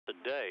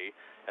day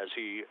as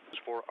he is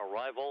for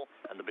arrival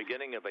and the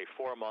beginning of a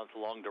 4-month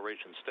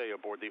long-duration stay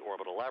aboard the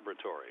orbital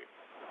laboratory.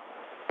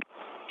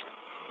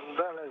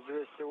 Дальность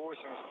 208,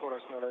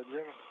 скорость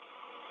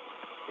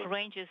 0,1.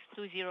 Range is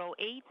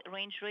 208,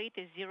 range rate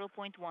is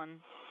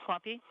 0.1.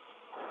 Copy.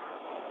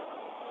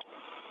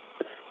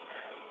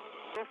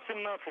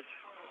 17.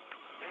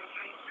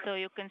 So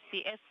you can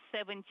see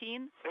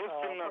S-17.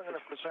 Поняли,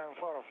 включаем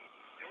фару.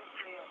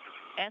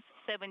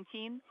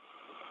 S-17.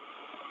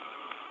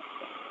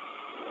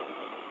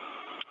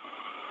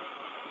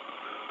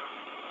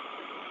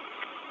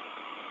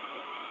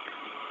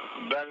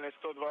 Дальность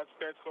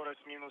 125,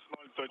 скорость минус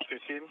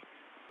 0.7.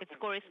 It's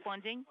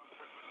corresponding.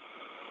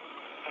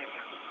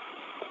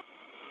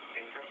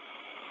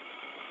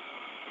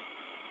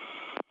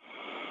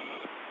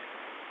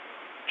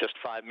 Just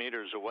 5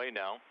 meters away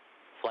now.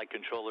 Flight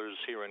controllers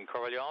here in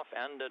Korolyov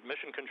and at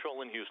Mission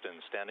Control in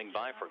Houston standing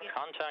by for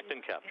contact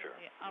and capture.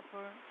 The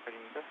upper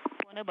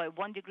corner by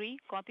 1 degree.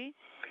 Copy.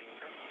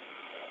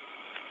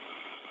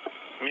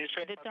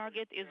 The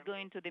target is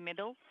going to the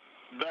middle.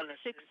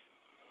 6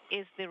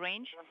 is the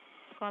range.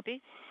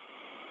 Copy.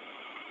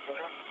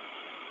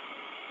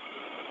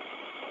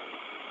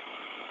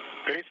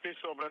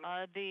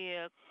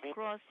 The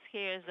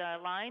crosshairs are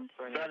aligned.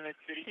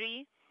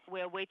 3,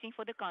 we are waiting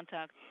for the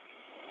contact.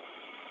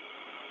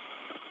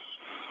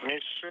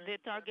 The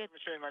target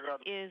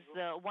is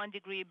 1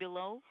 degree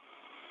below.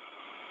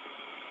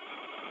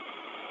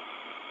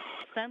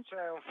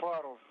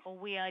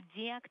 We are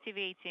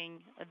deactivating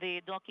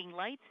the docking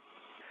light.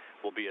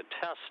 Will be a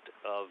test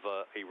of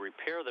a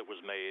repair that was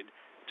made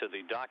to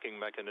the docking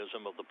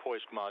mechanism of the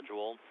Poisk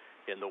module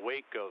in the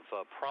wake of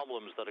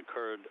problems that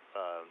occurred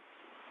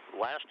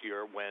last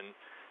year when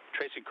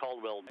Tracy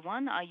Caldwell...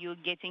 Are you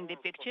getting the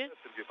picture?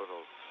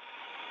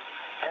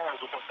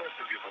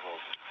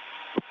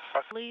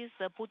 Please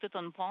put it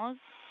on pause.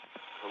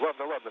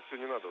 Ладно, все,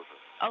 не надо уже.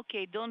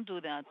 Okay, don't do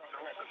that.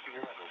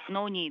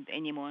 No need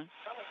anymore.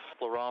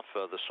 Shkaplerov,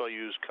 the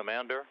Soyuz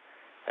commander,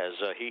 as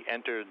he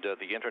entered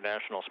the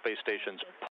International Space Station's